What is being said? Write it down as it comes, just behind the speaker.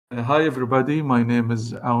Hi everybody, my name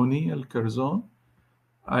is Auni Al-Karzon.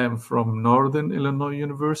 I am from Northern Illinois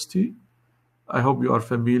University. I hope you are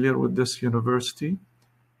familiar with this university.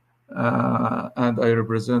 And I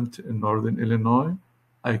represent in Northern Illinois.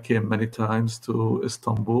 I came many times to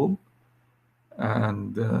Istanbul,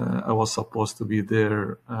 and I was supposed to be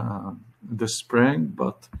there this spring,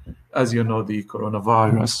 but as you know, the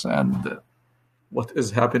coronavirus and what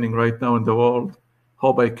is happening right now in the world,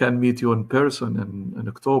 hope I can meet you in person in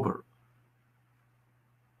October.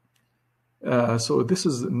 So this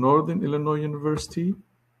is Northern Illinois University,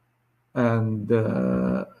 and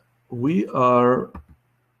we are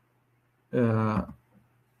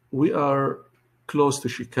close to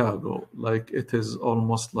Chicago. Like it is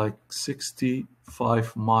almost like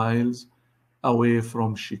 65 miles away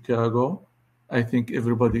from Chicago. I think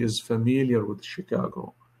everybody is familiar with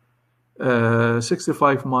Chicago.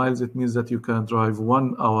 65 miles, it means that you can drive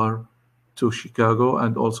 1 hour to Chicago,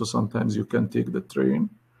 and also sometimes you can take the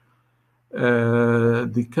train.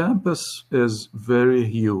 The campus is very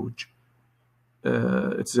huge.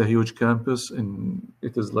 It's a huge campus, and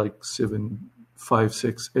it is like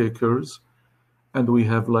 6 acres, and we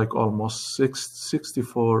have like almost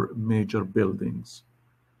 64 major buildings.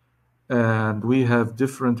 And we have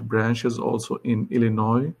different branches also in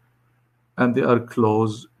Illinois, and they are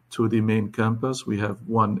close to the main campus. We have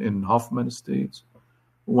one in Hoffman Estates,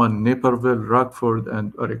 one Naperville, Rockford,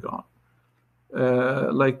 and Oregon.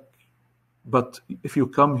 But if you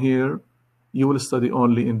come here, you will study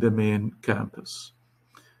only in the main campus.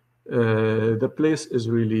 The place is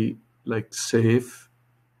really like safe.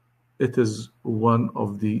 It is one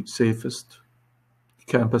of the safest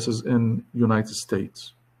campuses in United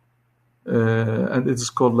States. And it is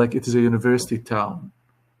called like, it is a university town.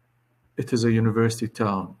 It is a university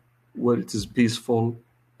town where it is peaceful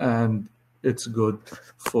and it's good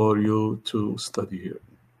for you to study here.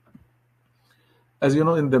 As you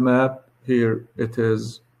know, in the map here, it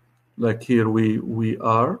is like here we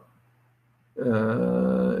are.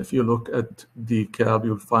 If you look at DeKalb,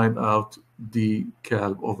 you'll find out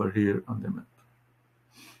DeKalb over here on the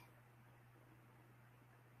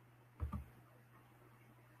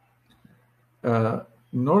map.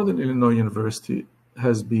 Northern Illinois University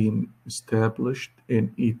has been established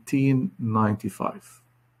in 1895.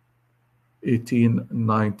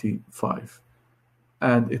 1895.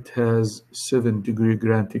 And it has 7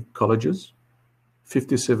 degree-granting colleges,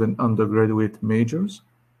 57 undergraduate majors,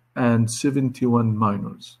 and 71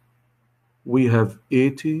 minors. We have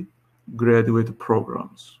 80 graduate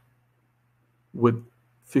programs with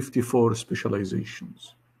 54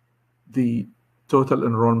 specializations. The total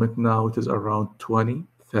enrollment now, it is around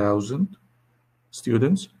 20,000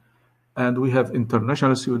 students, and we have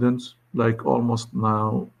international students like almost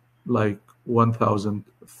now like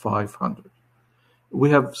 1,500. We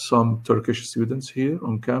have some Turkish students here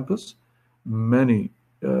on campus. Many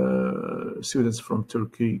students from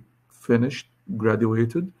Turkey finished,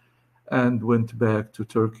 graduated, and went back to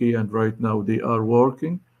Turkey, and right now they are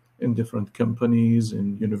working in different companies,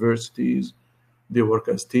 in universities. They work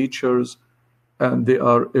as teachers, and they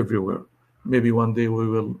are everywhere. Maybe one day we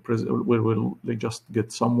will just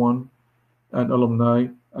get someone, an alumni,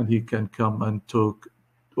 and he can come and talk,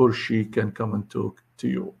 or she can come and talk to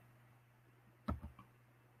you.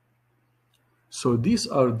 So these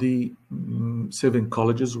are the 7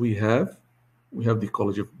 colleges we have. We have the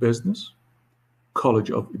College of Business, College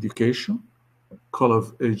of Education,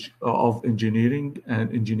 College of Engineering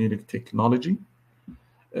and Engineering Technology,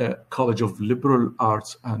 College of Liberal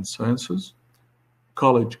Arts and Sciences,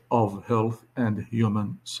 College of Health and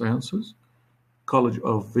Human Sciences, College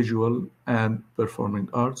of Visual and Performing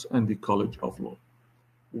Arts, and the College of Law.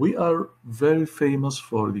 We are very famous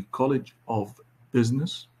for the College of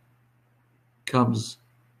Business. Comes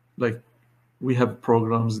like we have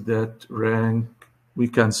programs that rank, we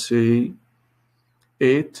can say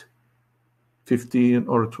 8, 15,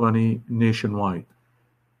 or 20 nationwide.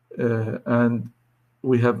 And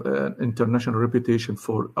we have an international reputation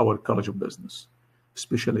for our College of Business,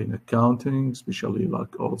 especially in accounting, especially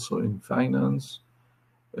like also in finance.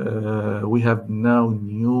 We have now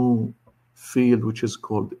new field which is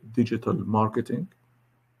called digital marketing.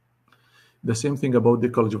 The same thing about the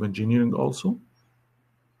College of Engineering also.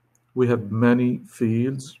 We have many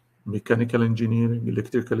fields, mechanical engineering,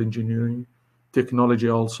 electrical engineering, technology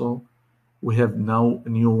also. We have now a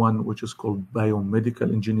new one which is called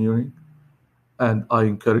biomedical engineering. And I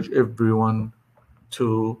encourage everyone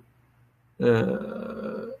to,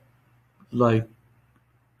 if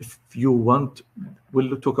you want,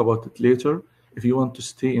 we'll talk about it later, if you want to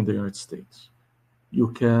stay in the United States, you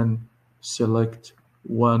can select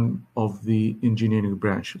one of the engineering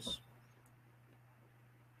branches.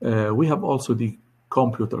 We have also the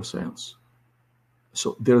computer science.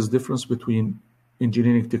 So there's difference between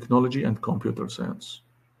engineering technology and computer science.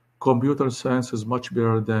 Computer science is much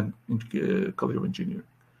better than College of Engineering.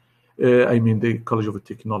 The College of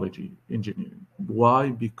Technology Engineering. Why?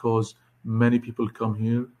 Because many people come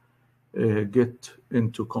here, get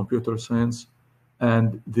into computer science,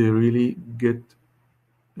 and they really get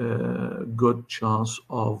a good chance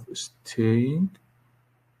of staying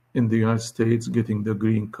in the United States, getting the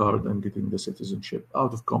green card and getting the citizenship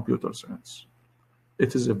out of computer science.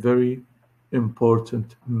 It is a very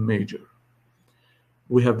important major.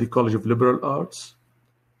 We have the College of Liberal Arts,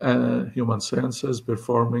 Human Sciences,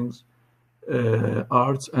 Performing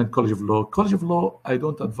Arts, and College of Law. College of Law, I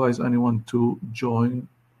don't advise anyone to join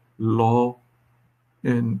law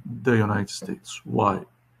in the United States. Why?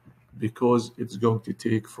 Because it's going to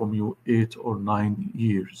take from you 8 or 9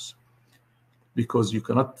 years, because you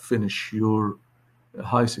cannot finish your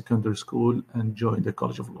high secondary school and join the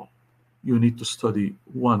College of Law. You need to study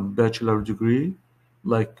one bachelor degree,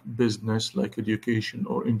 like business, like education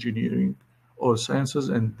or engineering or sciences,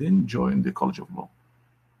 and then join the College of Law.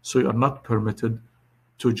 So you are not permitted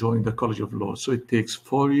to join the College of Law. So it takes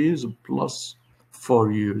 4 years plus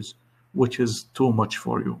 4 years, which is too much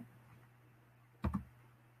for you.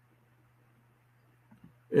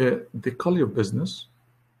 The College of Business,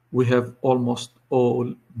 we have almost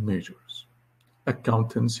all majors: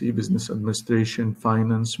 accountancy, business administration,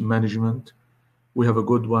 finance, management. We have a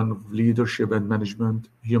good one of leadership and management,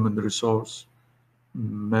 human resource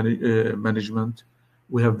management.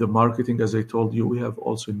 We have the marketing, as I told you. We have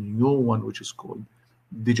also a new one, which is called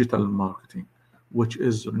digital marketing, which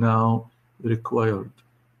is now required.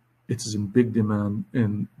 It is in big demand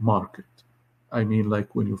in market.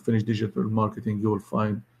 Like when you finish digital marketing, you will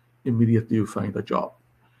find immediately you find a job.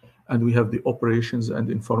 And we have the operations and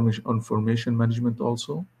information management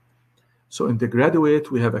also. So in the graduate,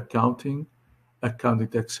 we have accounting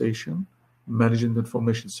taxation, managing the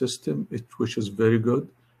information system, which is very good.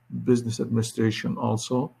 Business administration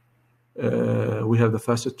also. We have the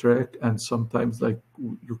fast track, and sometimes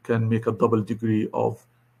you can make a double degree of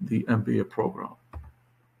the MBA program.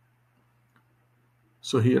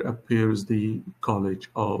 So here appears the College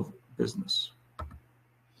of Business.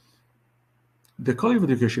 The College of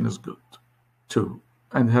Education is good too,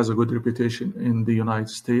 and has a good reputation in the United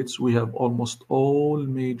States. We have almost all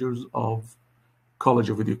majors of College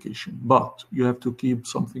of Education, but you have to keep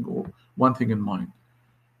one thing in mind.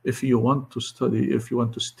 If you want to study, if you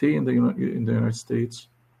want to stay in the United States,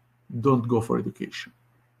 don't go for education.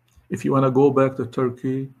 If you want to go back to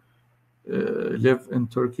Turkey, live in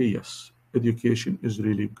Turkey, yes, education is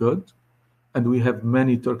really good. And we have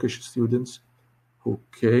many Turkish students who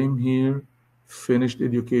came here, finished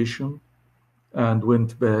education, and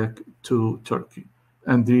went back to Turkey.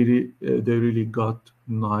 And they really got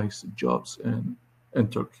nice jobs in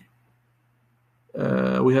Turkey.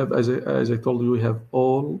 We have, as I told you, we have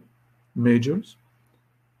all majors.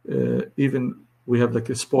 Even we have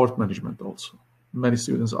a sport management also. Many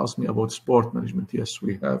students ask me about sport management. Yes,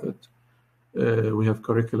 we have it. We have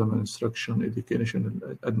curriculum and instruction, education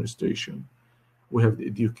and administration. We have the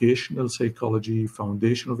educational psychology,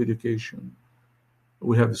 foundation of education.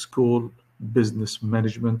 We have school business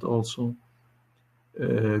management also.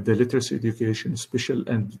 The literacy education, special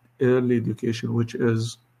and early education, which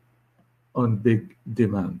is on big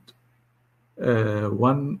demand.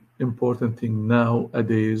 One important thing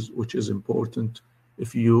nowadays, which is important,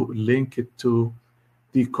 if you link it to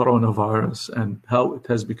the coronavirus and how it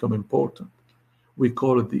has become important, we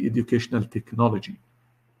call it the educational technology,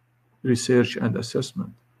 research and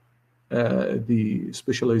assessment, the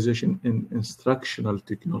specialization in instructional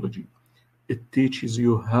technology. It teaches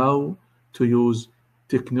you how to use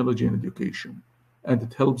technology in education, and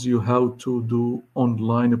it helps you how to do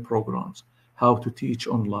online programs, how to teach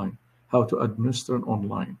online, how to administer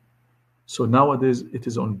online. So nowadays it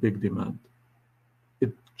is on big demand.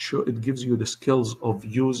 It gives you the skills of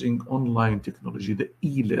using online technology, the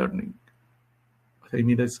e-learning.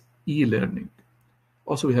 That's e-learning.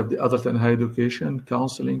 Also, we have the adult and higher education,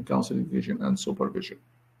 counseling education, and supervision.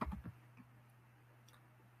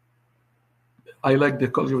 I like the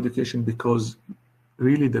College of Education because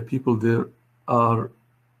really the people there are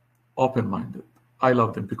open-minded. I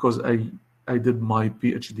love them because I did my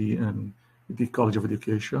PhD in the College of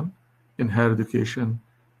Education, in higher education,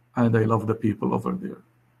 and I love the people over there.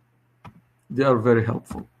 They are very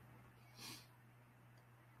helpful.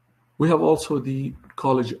 We have also the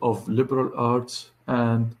College of Liberal Arts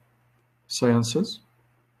and Sciences.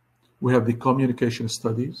 We have the Communication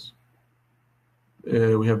Studies.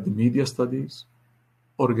 We have the media studies,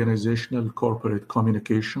 organizational corporate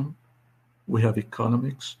communication. We have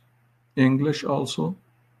economics, English also.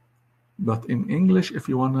 But in English, if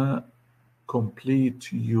you want to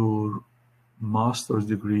complete your master's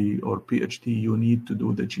degree or PhD, you need to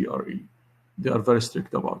do the GRE. They are very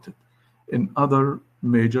strict about it. In other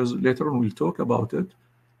majors, later on we'll talk about it,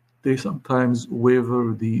 they sometimes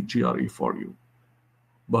waiver the GRE for you,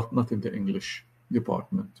 but not in the English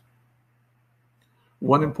department.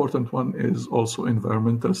 One important one is also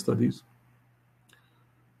environmental studies,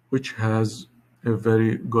 which has a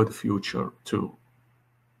very good future too.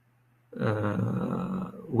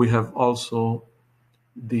 We have also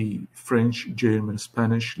the French, German,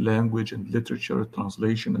 Spanish language and literature,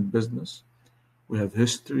 translation and business. We have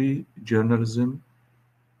history, journalism.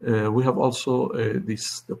 We have also the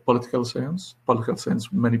political science. Political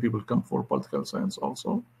science, many people come for political science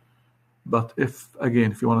also. But if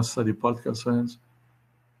you want to study political science,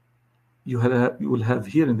 you will have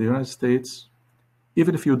here in the United States,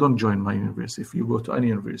 even if you don't join my university, if you go to any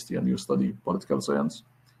university and you study political science,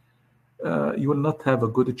 you will not have a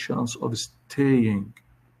good chance of staying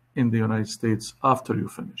in the United States after you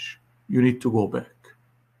finish. You need to go back.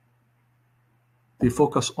 They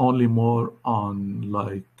focus only more on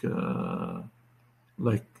like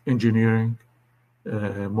engineering,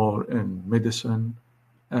 more in medicine,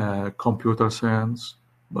 computer science,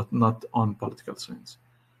 but not on political science.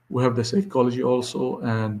 We have the psychology also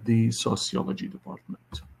and the sociology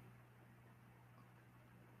department.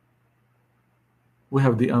 We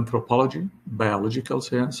have the anthropology, biological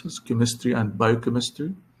sciences, chemistry and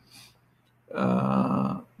biochemistry,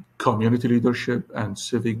 community leadership and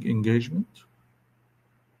civic engagement.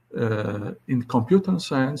 In computer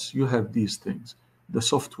science, you have these things: the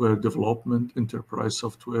software development, enterprise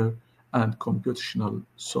software, and computational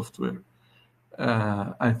software.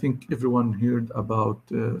 I think everyone heard about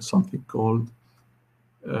something called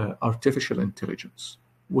artificial intelligence,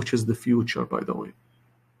 which is the future, by the way.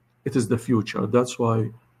 It is the future. That's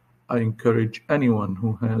why I encourage anyone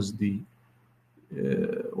who has the,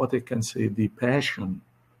 what I can say, the passion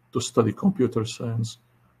to study computer science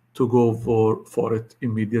to go for it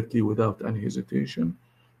immediately without any hesitation,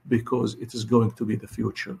 because it is going to be the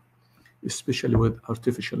future, especially with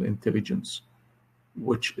artificial intelligence,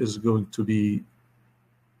 which is going to be,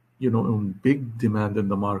 in big demand in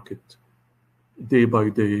the market, day by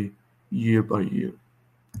day, year by year.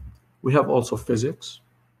 We have also physics.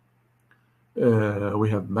 We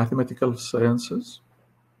have mathematical sciences,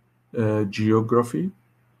 geography,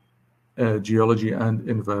 geology, and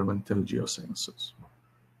environmental geosciences.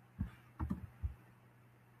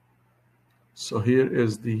 So here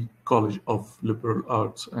is the College of Liberal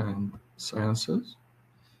Arts and Sciences.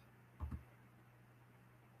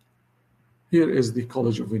 Here is the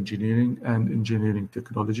College of Engineering and Engineering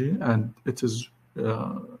Technology, and it is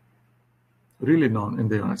really known in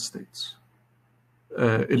the United States.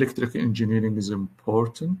 Electrical engineering is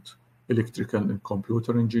important. Electrical and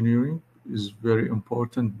computer engineering is very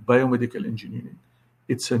important. Biomedical engineering,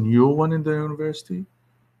 it's a new one in the university,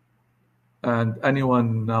 and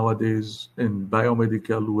anyone nowadays in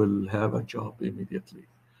biomedical will have a job immediately.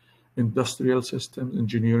 Industrial systems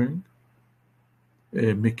engineering,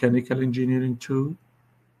 mechanical engineering too,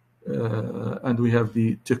 and we have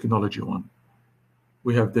the technology one.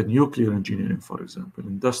 We have the nuclear engineering, for example,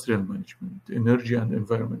 industrial management, energy and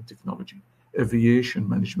environment technology, aviation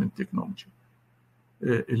management technology,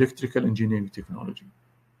 electrical engineering technology.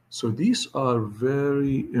 So these are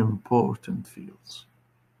very important fields,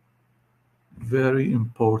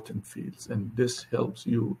 and this helps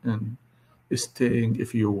you in staying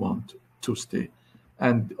if you want to stay.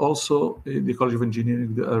 And also, the College of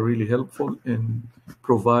Engineering, they are really helpful in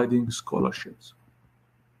providing scholarships.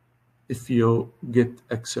 If you get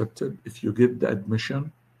accepted, if you get the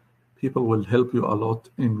admission, people will help you a lot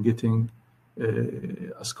in getting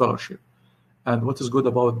a scholarship. And what is good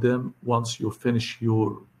about them, once you finish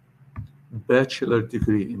your bachelor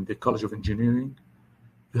degree in the College of Engineering,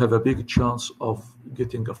 you have a big chance of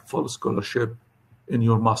getting a full scholarship in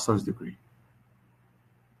your master's degree.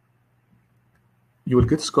 You will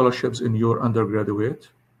get scholarships in your undergraduate.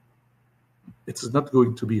 It's not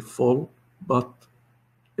going to be full, but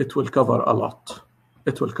it will cover a lot.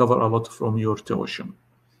 It will cover a lot from your tuition.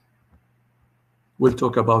 We'll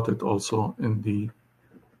talk about it also in the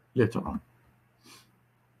later on.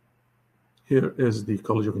 Here is the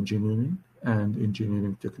College of Engineering and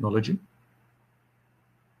Engineering Technology.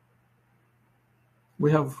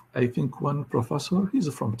 We have, I think, one professor. He's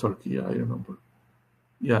from Turkey, I remember.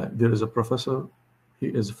 Yeah, there is a professor. He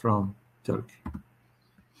is from Turkey.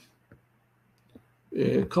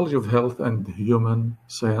 College of Health and Human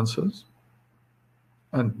Sciences.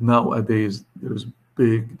 And nowadays, there is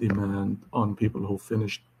big demand on people who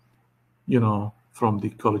finished, from the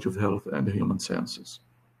College of Health and Human Sciences.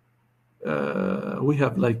 We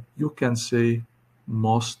have, you can say,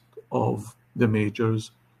 most of the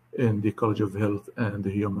majors in the College of Health and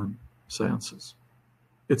Human Sciences.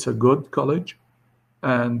 It's a good college,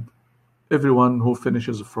 and everyone who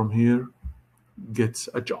finishes from here gets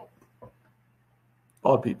a job.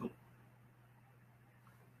 All people.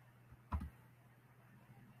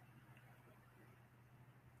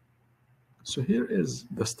 So here is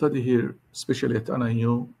the study here, especially at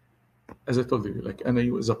NIU. As I told you,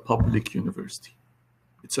 NIU is a public university.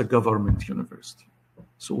 It's a government university.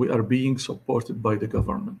 So we are being supported by the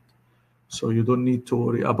government. So you don't need to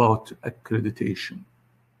worry about accreditation.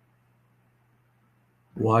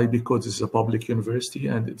 Why? Because it's a public university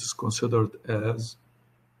and it is considered as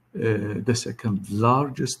the second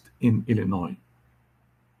largest in Illinois.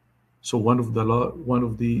 So one of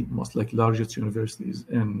the most largest universities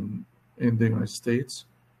in the United States.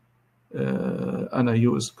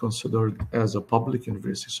 NIU is considered as a public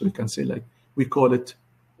university. So you can say we call it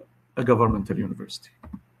a governmental university.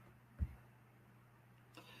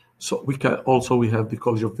 So we have the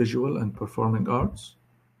College of Visual and Performing Arts,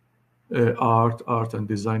 art and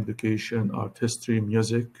design education, art history,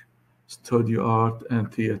 music, studio art,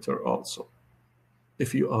 and theater also.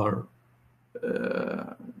 If you want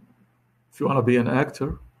to be an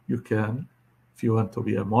actor, you can. If you want to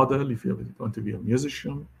be a model, if you want to be a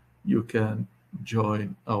musician, you can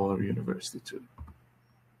join our university too.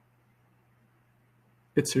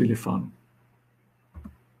 It's really fun.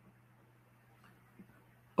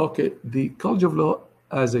 Okay, the College of Law,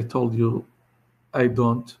 as I told you, I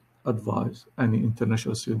don't advise any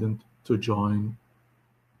international student to join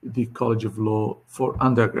the College of Law for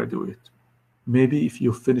undergraduate. Maybe if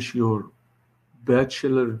you finish your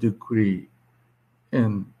bachelor degree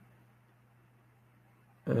in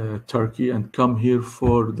Turkey and come here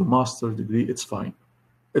for the master degree, it's fine.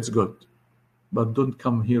 It's good. But don't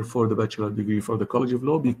come here for the bachelor degree for the College of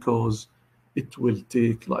Law, because it will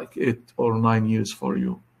take 8 or 9 years for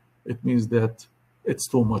you. It means that it's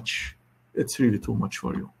too much. It's really too much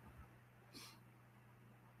for you.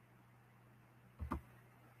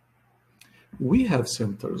 We have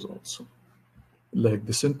centers also, like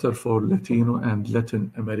the Center for Latino and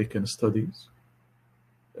Latin American Studies.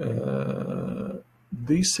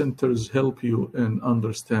 These centers help you in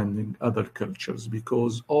understanding other cultures,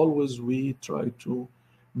 because always we try to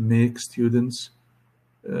make students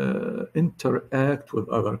interact with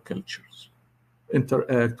other cultures,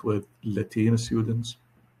 interact with Latino students,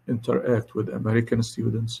 interact with American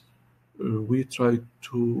students. We try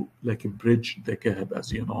to bridge the gap,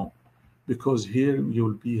 as you know, because here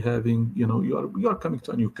you'll be having, you are coming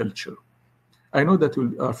to a new culture. I know that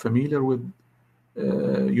you are familiar with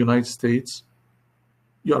United States.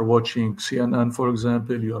 You are watching CNN, for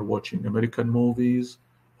example, you are watching American movies,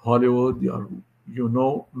 Hollywood, you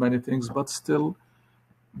know many things, but still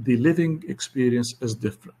the living experience is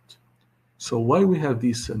different. So why we have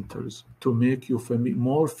these centers? To make you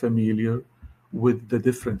more familiar with the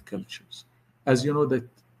different cultures. As you know that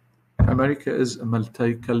America is a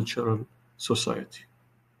multicultural society.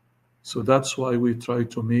 So that's why we try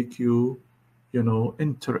to make you,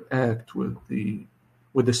 interact with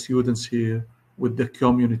the students here, with the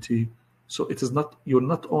community. So it is not, you'll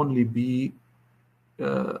not only be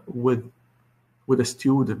with the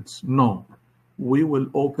students. No, we will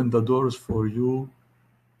open the doors for you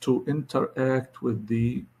to interact with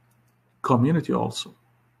the community also.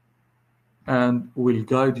 And we'll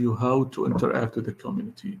guide you how to interact with the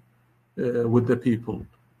community, with the people,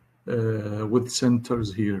 with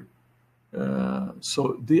centers here.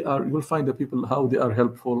 So you'll find the people, how they are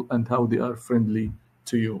helpful and how they are friendly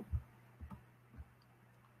to you.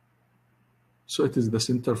 So it is the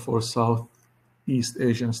Center for Southeast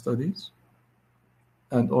Asian Studies.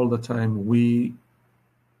 And all the time we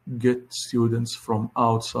get students from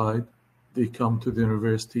outside. They come to the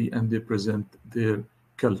university and they present their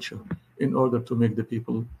culture in order to make the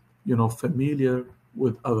people, familiar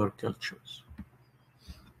with other cultures.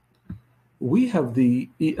 We have the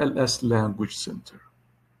ELS Language Center.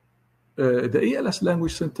 The ELS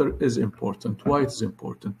Language Center is important. Why it's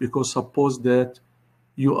important? Because suppose that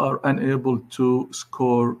you are unable to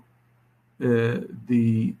score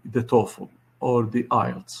the TOEFL or the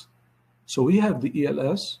IELTS. So we have the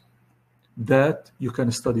ELS that you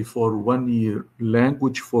can study for 1 year,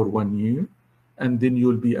 language for 1 year, and then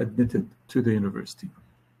you'll be admitted to the university.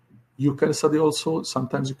 You can study also,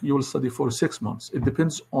 sometimes you will study for 6 months. It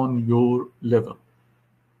depends on your level.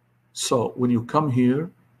 So when you come here,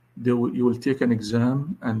 you will take an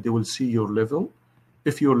exam and they will see your level.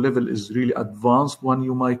 If your level is really advanced one,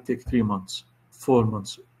 you might take 3 months, 4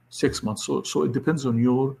 months, 6 months. So it depends on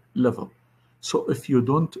your level. So if you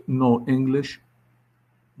don't know English,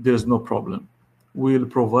 there's no problem. We'll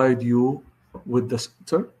provide you with the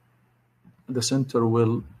center. The center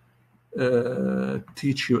will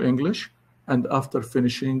teach you English, and after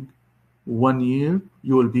finishing 1 year,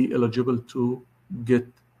 you will be eligible to get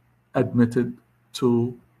admitted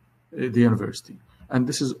to the university. And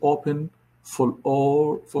this is open for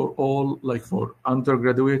all, like for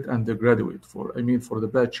undergraduate and the graduate, for the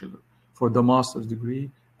bachelor, for the master's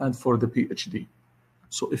degree, and for the PhD.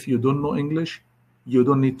 So if you don't know English, you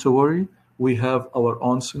don't need to worry. We have our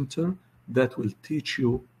own center that will teach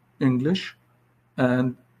you English,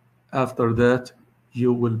 and after that,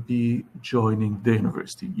 you will be joining the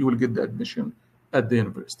university. You will get the admission at the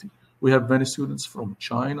university. We have many students from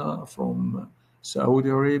China, from Saudi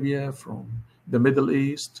Arabia, from the Middle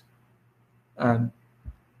East, and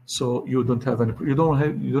so you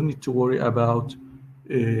don't need to worry about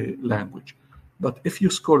language. But if you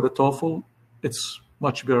score the TOEFL, it's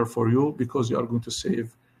much better for you because you are going to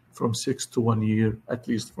save from 6 to 1 year at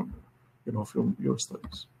least from your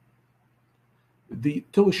studies. The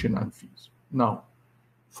tuition and fees. Now,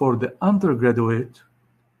 for the undergraduate,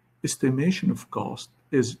 estimation of cost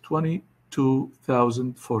is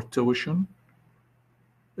 $22,000 for tuition,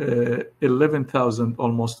 $11,000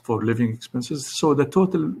 almost for living expenses. So the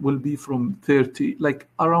total will be from 30, like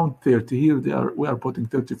around 30. Here we are putting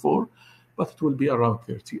 34, but it will be around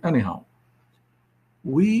 30. Anyhow,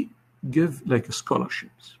 we give like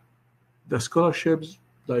scholarships. The scholarships,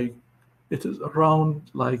 like it is around,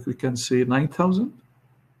 like we can say 9,000.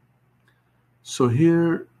 So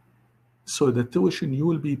here, so the tuition you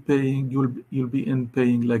will be paying, you'll be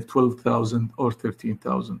paying like 12,000 or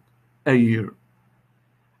 13,000 a year.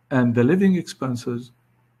 And the living expenses,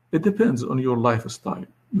 it depends on your lifestyle.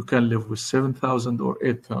 You can live with 7,000 or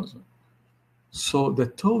 8,000. So the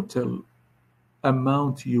total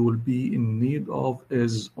amount you will be in need of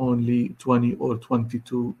is only 20 or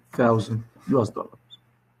 22,000 US dollars.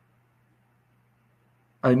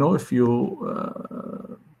 I know if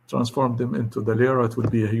you transform them into the lira, it will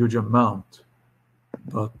be a huge amount.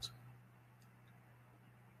 But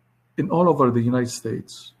in all over the United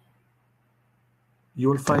States, you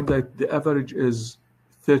will find that the average is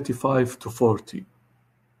 35 to 40.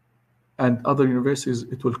 And other universities,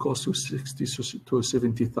 it will cost you 60 to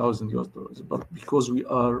 70,000 US dollars. But because we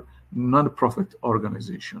are non-profit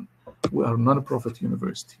organization, we are non-profit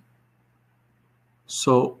university.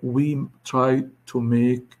 So we try to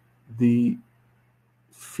make the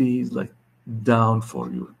fees like down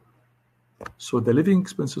for you. So the living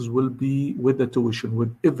expenses will be with the tuition,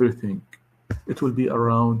 with everything. It will be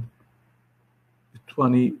around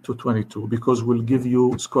 20 to 22 because we'll give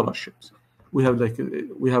you scholarships. We have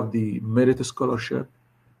the merit scholarship.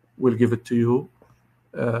 We'll give it to you.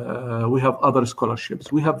 We have other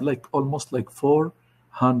scholarships. We have almost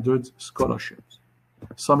 400 scholarships.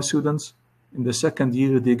 Some students in the second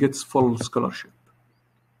year, they get full scholarship.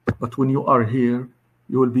 But when you are here,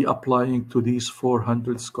 you will be applying to these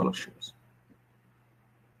 400 scholarships.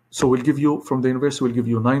 So we'll give you, from the university, we'll give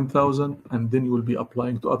you 9,000, and then you will be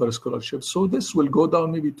applying to other scholarships. So this will go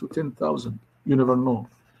down maybe to 10,000. You never know.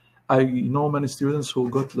 I know many students who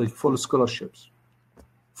got full scholarships.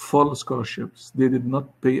 Full scholarships. They did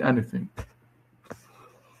not pay anything.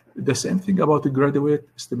 The same thing about the graduate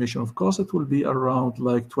estimation of cost. It will be around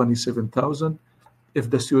 27,000. If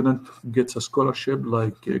the student gets a scholarship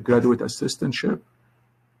like a graduate assistantship,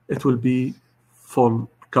 it will be full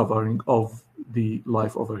covering of the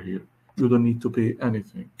life over here. You don't need to pay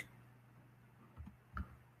anything.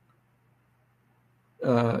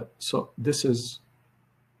 So this is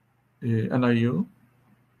NIU,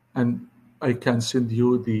 and I can send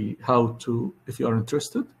you the how to, if you are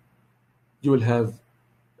interested. You will have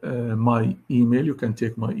my email. You can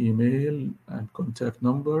take my email and contact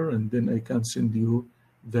number, and then I can send you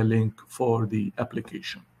the link for the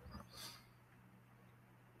application.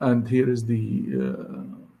 And here is the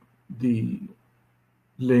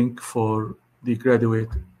link for the graduate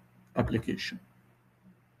application.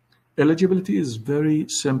 Eligibility is very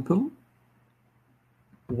simple.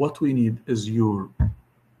 What we need is your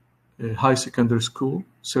high secondary school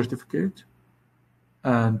certificate,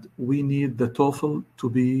 and we need the TOEFL to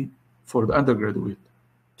be, for the undergraduate,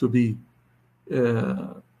 to be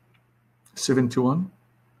 71.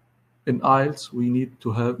 In IELTS, we need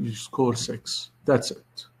to have you score 6. That's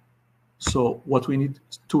it. So what we need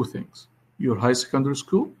is 2 things: your high secondary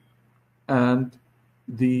school and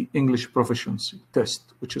the English proficiency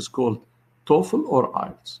test, which is called TOEFL or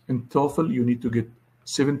IELTS. In TOEFL, you need to get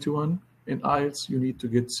 71. In IELTS, you need to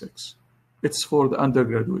get 6. It's for the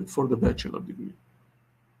undergraduate, for the bachelor degree.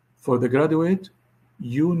 For the graduate,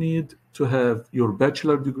 you need to have your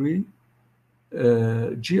bachelor degree,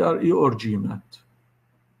 GRE or GMAT.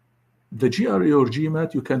 The GRE or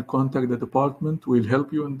GMAT, you can contact the department, will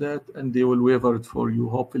help you in that, and they will waiver it for you.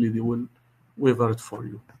 Hopefully, they will waiver it for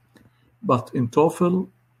you. But in TOEFL,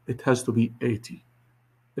 it has to be 80.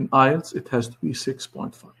 In IELTS, it has to be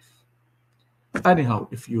 6.5. Anyhow,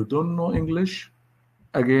 if you don't know English,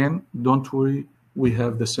 again, don't worry. We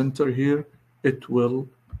have the center here. It will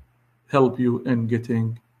help you in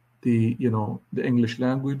getting the English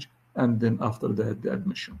language, and then after that, the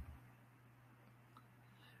admission.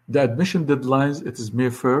 The admission deadlines, it is May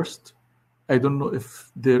 1st. I don't know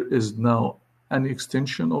if there is now any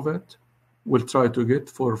extension of it. We'll try to get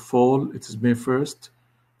for fall, it is May 1st.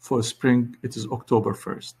 For spring, it is October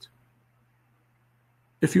 1st.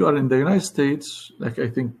 If you are in the United States, like I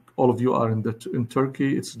think all of you are in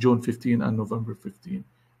Turkey, it's June 15 and November 15.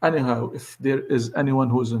 Anyhow, if there is anyone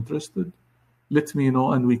who is interested, let me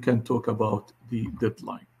know and we can talk about the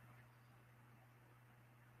deadline.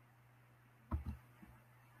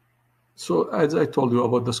 So as I told you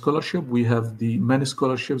about the scholarship, we have the many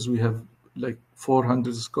scholarships. We have like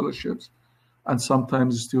 400 scholarships, and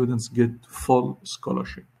sometimes students get full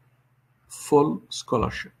scholarship. Full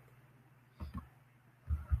scholarship.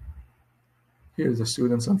 Here the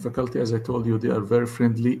students and faculty, as I told you, they are very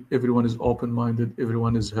friendly. Everyone is open-minded.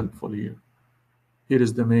 Everyone is helpful here. Here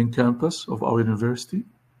is the main campus of our university.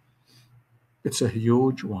 It's a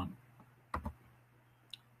huge one.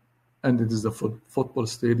 And it is the football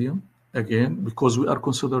stadium. Again, because we are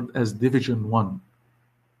considered as Division 1.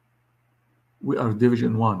 We are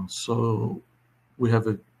Division 1, so we have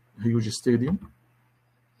a huge stadium.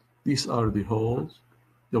 These are the halls,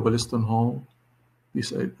 the Williston Hall.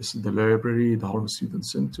 This is the library, the Harlem Student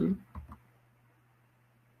Center.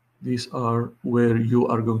 These are where you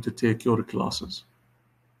are going to take your classes.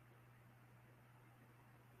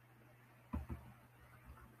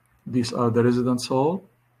 These are the residence hall.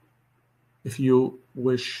 If you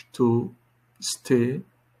wish to stay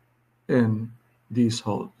in these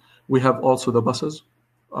halls. We have also the buses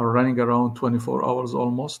are running around 24 hours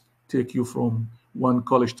almost, take you from one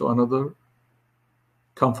college to another.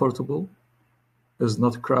 Comfortable, is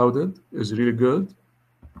not crowded, is really good.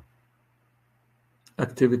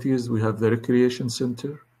 Activities, we have the recreation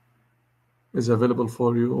center, is available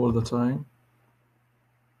for you all the time.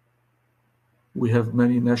 We have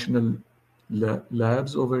many national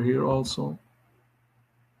labs over here also.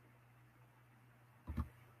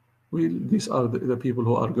 These are the people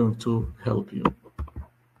who are going to help you.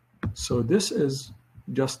 So this is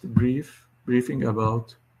just a briefing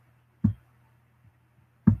about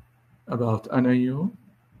NIU.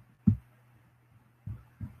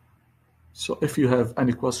 So if you have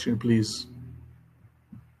any question, please.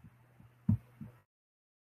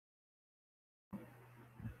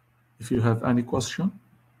 If you have any question.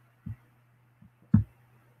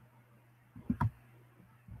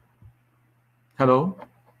 Hello.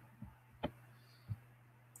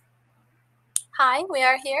 Hi, we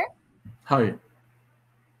are here. Hi.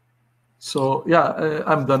 So yeah,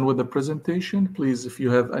 I'm done with the presentation. Please, if you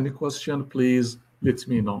have any question, please let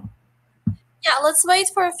me know. Yeah, let's wait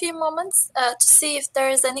for a few moments to see if there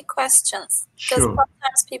is any questions. Because Sure.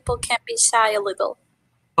 sometimes people can be shy a little.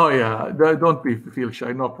 Oh yeah, don't feel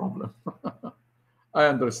shy, no problem. I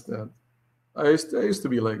understand. I used to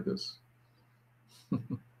be like this.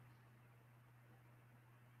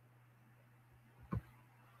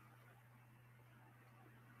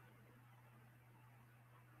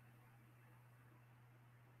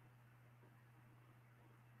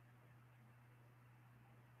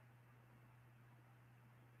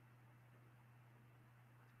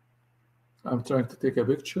 I'm trying to take a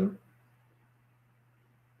picture.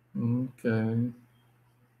 Okay.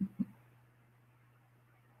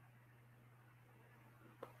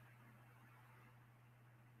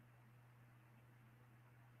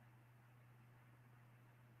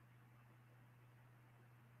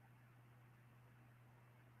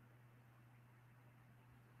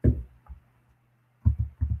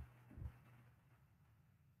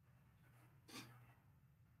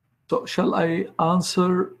 So shall I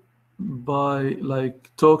answer by like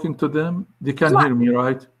talking to them? They can hear me,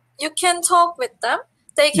 right? You can talk with them.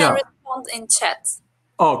 They can Yeah. respond in chat.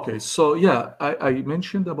 Okay, so yeah, I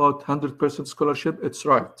mentioned about 100% scholarship. It's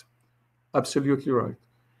right. Absolutely right.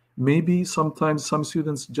 Maybe sometimes some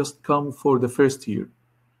students just come for the first year,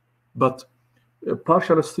 but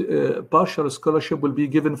Partial scholarship will be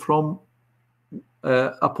given from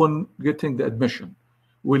upon getting the admission.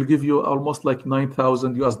 We'll give you almost like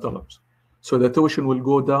 9,000 US dollars. So the tuition will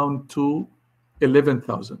go down to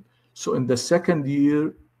 11,000. So in the second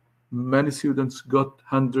year, many students got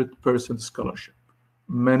 100% scholarship.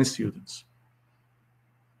 Many students.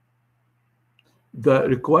 The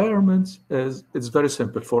requirements it's very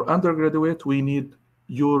simple. For undergraduate, we need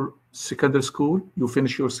your secondary school. You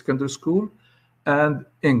finish your secondary school, and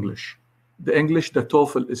English. The English, the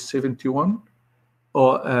TOEFL is 71,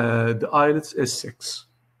 or the IELTS is 6.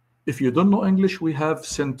 If you don't know English, we have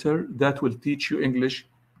center that will teach you English.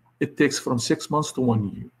 It takes from 6 months to 1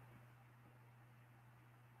 year.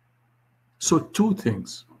 So two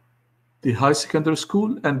things, the high secondary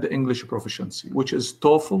school and the English proficiency, which is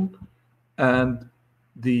TOEFL, and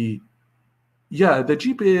the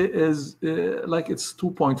GPA is like it's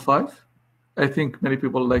 2.5. I think many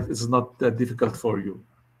people like it's not that difficult for you.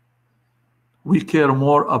 We care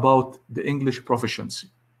more about the English proficiency,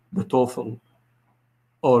 the TOEFL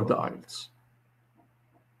or the IELTS.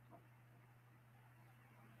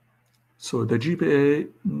 So the GPA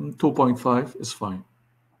 2.5 is fine.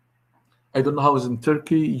 I don't know how is in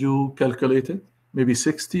Turkey you calculate it, maybe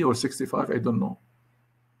 60 or 65, I don't know.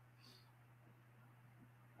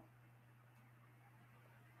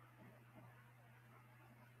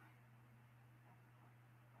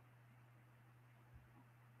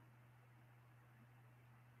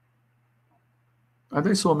 And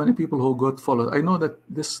I saw many people who got followed. I know that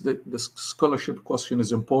this scholarship question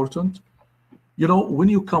is important. You know, when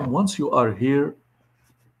you come, once you are here,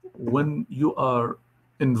 when you are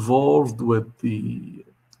involved with the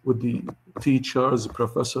teachers,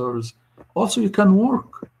 professors, also you can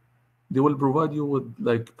work. They will provide you with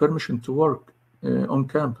like permission to work on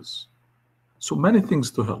campus. So many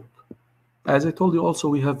things to help. As I told you also,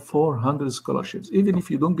 we have 400 scholarships. Even if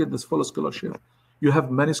you don't get this full scholarship, you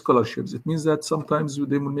have many scholarships. It means that sometimes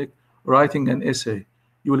they will make writing an essay.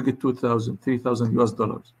 You will get 2,000, 3,000 US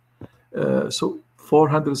dollars. So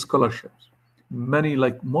 400 scholarships. Many,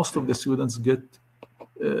 like most of the students get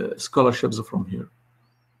scholarships from here.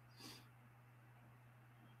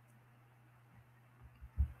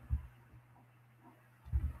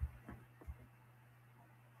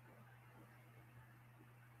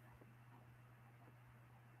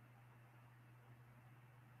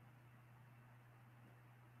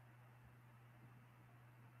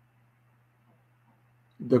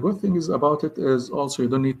 The good thing is about it is also you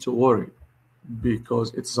don't need to worry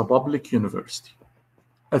because it's a public university.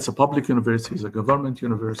 It's a public university, it's a government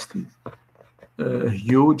university, a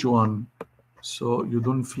huge one. So you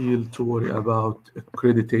don't feel to worry about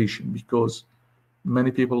accreditation because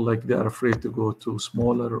many people like they are afraid to go to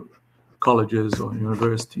smaller colleges or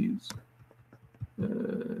universities.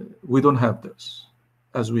 We don't have this,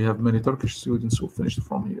 as we have many Turkish students who finished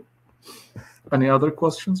from here. Any other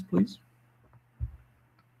questions, please?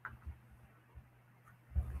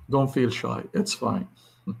 Don't feel shy, it's fine.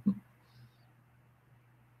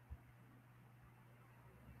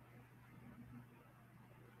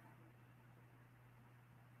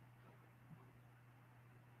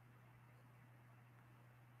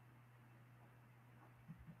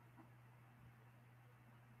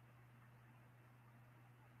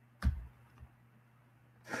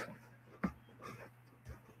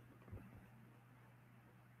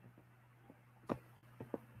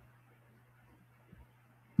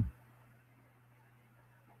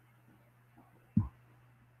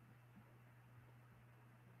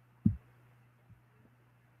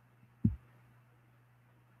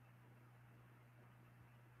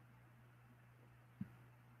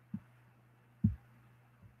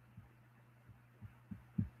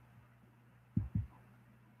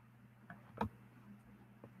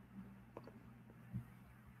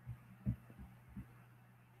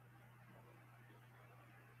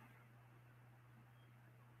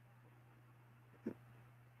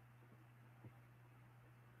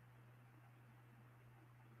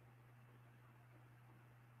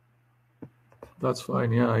 That's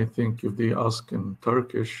fine. Yeah, I think if they ask in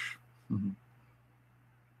Turkish.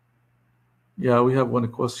 Yeah, we have one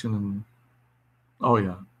question. Oh,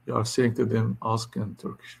 yeah, you are saying to them, ask in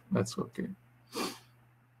Turkish. That's okay.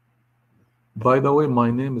 By the way, my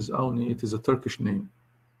name is Avni. It is a Turkish name.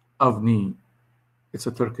 Avni. It's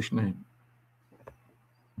a Turkish name.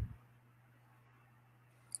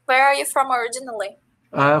 Where are you from originally?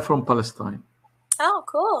 From Palestine. Oh,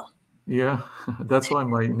 cool. Yeah, that's why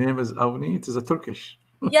my name is Avni. It is a Turkish.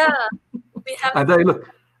 Yeah, we have.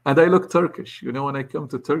 and I look Turkish. You know, when I come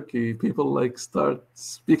to Turkey, people like start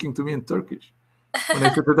speaking to me in Turkish. When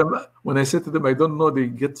I say to them, I don't know, they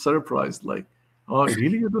get surprised. Like, Oh,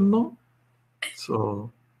 really? You don't know?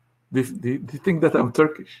 So, do you think that I'm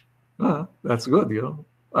Turkish? That's good, you know.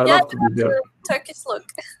 I Yeah, love to be there. Turkish look.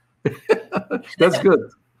 That's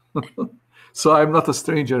good. So I'm not a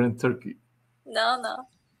stranger in Turkey. No.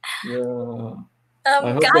 Yeah.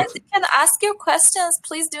 I hope Guys, that... you can ask your questions.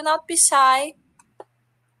 Please do not be shy.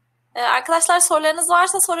 Arkadaşlar sorularınız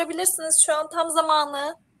varsa sorabilirsiniz. Şu an tam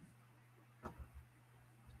zamanı.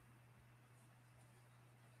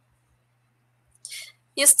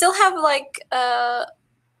 You still have like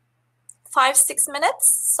 5-6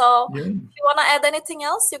 minutes. So Yeah. if you want to add anything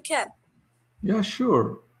else, you can. Yeah,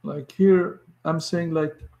 sure. Like here, I'm saying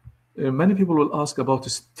like many people will ask about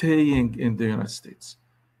staying in the United States.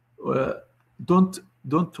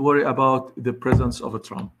 Don't worry about the presence of a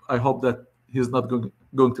Trump. I hope that he's not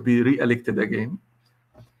going to be re-elected again.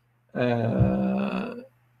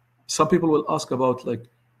 Some people will ask about like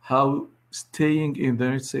how staying in the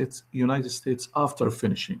United States after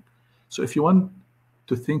finishing. So if you want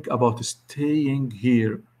to think about staying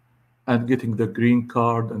here and getting the green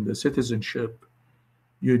card and the citizenship,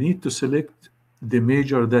 you need to select the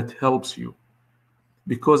major that helps you.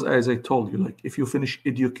 Because as I told you, like if you finish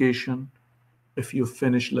education, if you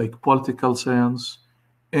finish like political science,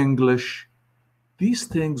 English, these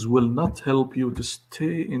things will not help you to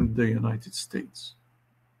stay in the United States.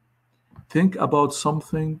 Think about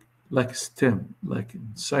something like STEM, like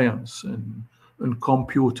in science and in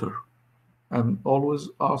computer. I'm always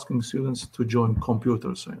asking students to join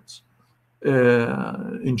computer science,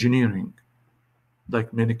 engineering,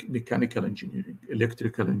 like mechanical engineering,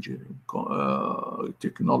 electrical engineering,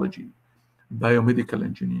 technology, biomedical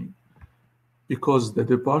engineering, because the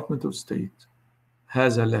Department of State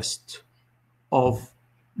has a list of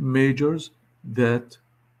majors that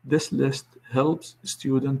this list helps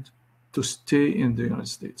students to stay in the United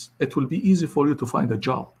States. It will be easy for you to find a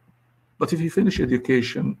job. But if you finish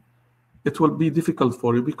education, it will be difficult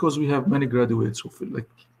for you because we have many graduates who feel like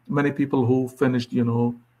many people who finished,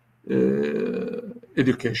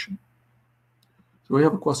 education. So we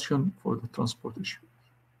have a question for the transport issue.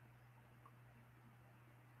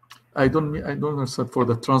 I don't understand for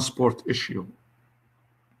the transport issue.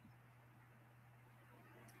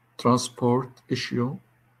 Transport issue.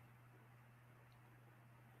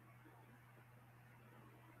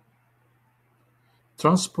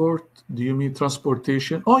 Transport, do you mean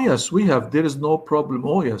transportation? Oh, yes, we have. There is no problem.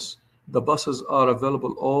 Oh, yes. The buses are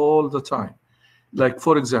available all the time. Like,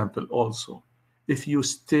 for example, also, if you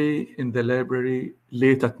stay in the library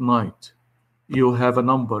late at night, you have a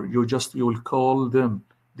number. You will call them.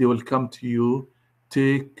 They will come to you.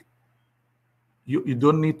 You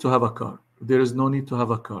don't need to have a car. There is no need to have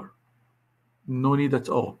a car. No need at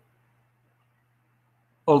all.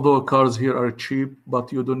 Although cars here are cheap,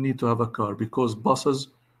 but you don't need to have a car because buses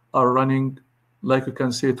are running, like you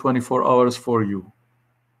can say, 24 hours for you.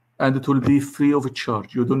 And it will be free of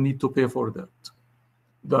charge. You don't need to pay for that.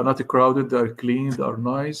 They are not crowded, they are clean, they are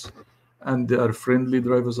nice, and they are friendly.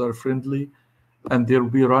 Drivers are friendly. And they'll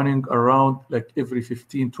be running around like every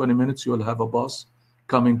 15-20 minutes. You'll have a bus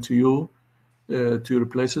coming to you, to your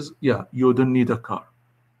places. Yeah, you don't need a car.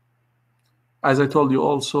 As I told you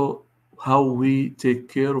also, how we take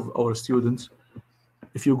care of our students.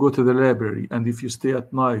 If you go to the library and if you stay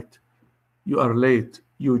at night, you are late,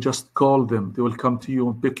 you just call them. They will come to you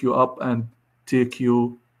and pick you up and take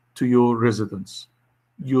you to your residence.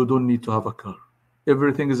 You don't need to have a car.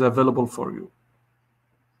 Everything is available for you.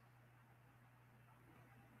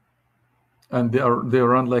 And they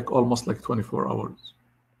run like almost like 24 hours.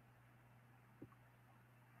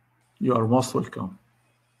 You are most welcome.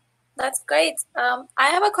 That's great. I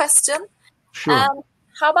have a question. Sure.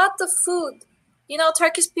 How about the food?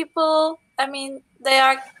 Turkish people, they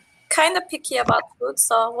are kind of picky about food.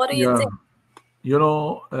 So what do you think?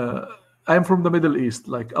 I'm from the Middle East.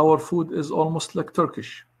 Like our food is almost like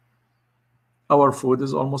Turkish. Our food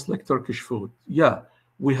is almost like Turkish food. Yeah,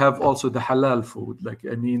 we have also the halal food.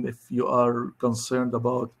 If you are concerned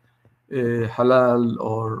about halal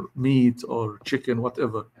or meat or chicken,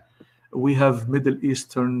 whatever, we have Middle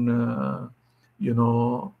Eastern,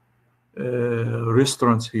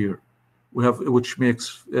 restaurants here. We have which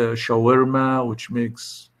makes shawarma, which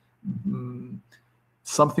makes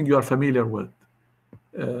something you are familiar with.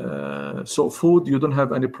 So food, you don't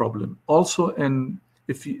have any problem. Also, and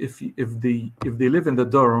if they live in the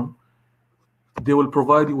dorm, they will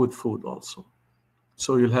provide you with food also.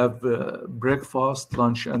 So you'll have breakfast,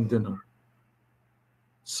 lunch, and dinner.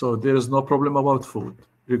 So there is no problem about food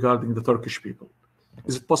regarding the Turkish people.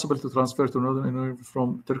 Is it possible to transfer to another university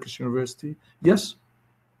from Turkish university? Yes,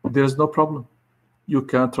 there is no problem. You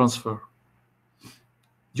can transfer.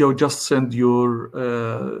 you just send your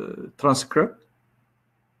transcript,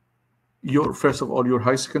 first of all, your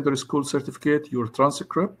high secondary school certificate, your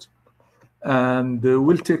transcript, and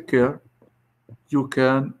we'll take care.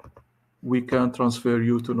 We can transfer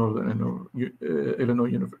you to Northern Illinois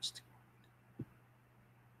University.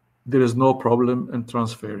 There is no problem in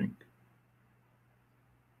transferring.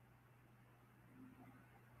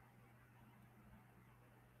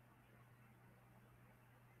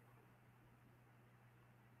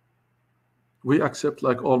 We accept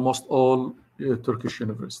like almost all Turkish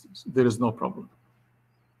universities. There is no problem.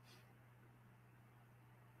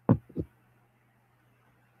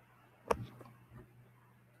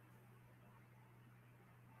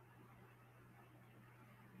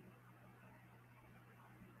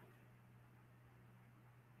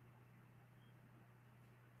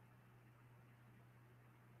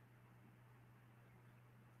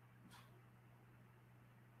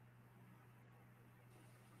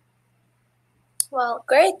 Well,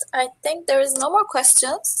 great. I think there is no more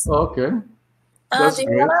questions. Okay, that's do you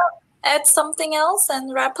great. want to add something else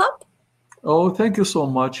and wrap up? Oh, thank you so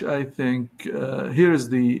much. I think here is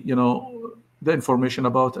the information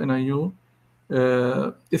about NIU.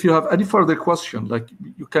 If you have any further question, like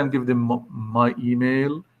you can give them my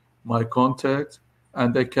email, my contact,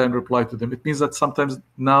 and I can reply to them. It means that sometimes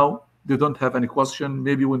now they don't have any question.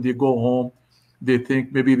 Maybe when they go home, they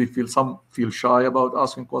think maybe they feel shy about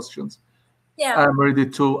asking questions. Yeah. I'm ready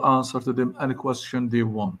to answer to them any question they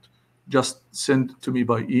want. Just send to me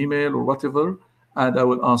by email or whatever, and I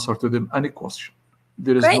will answer to them any question.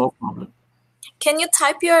 There is Great. no problem. Can you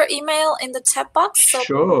type your email in the chat box?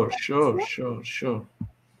 Sure.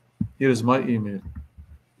 Here is my email.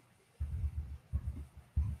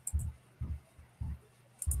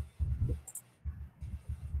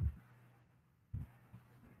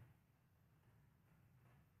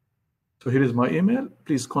 So here is my email.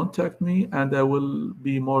 Please contact me, and I will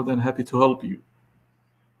be more than happy to help you.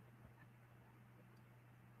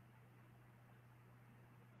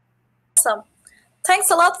 Awesome.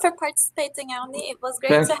 Thanks a lot for participating, Avni. It was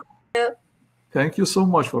great to have you. Thank you so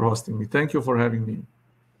much for hosting me. Thank you for having me.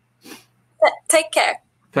 Take care.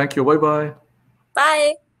 Thank you. Bye-bye.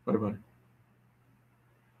 Bye. Bye-bye.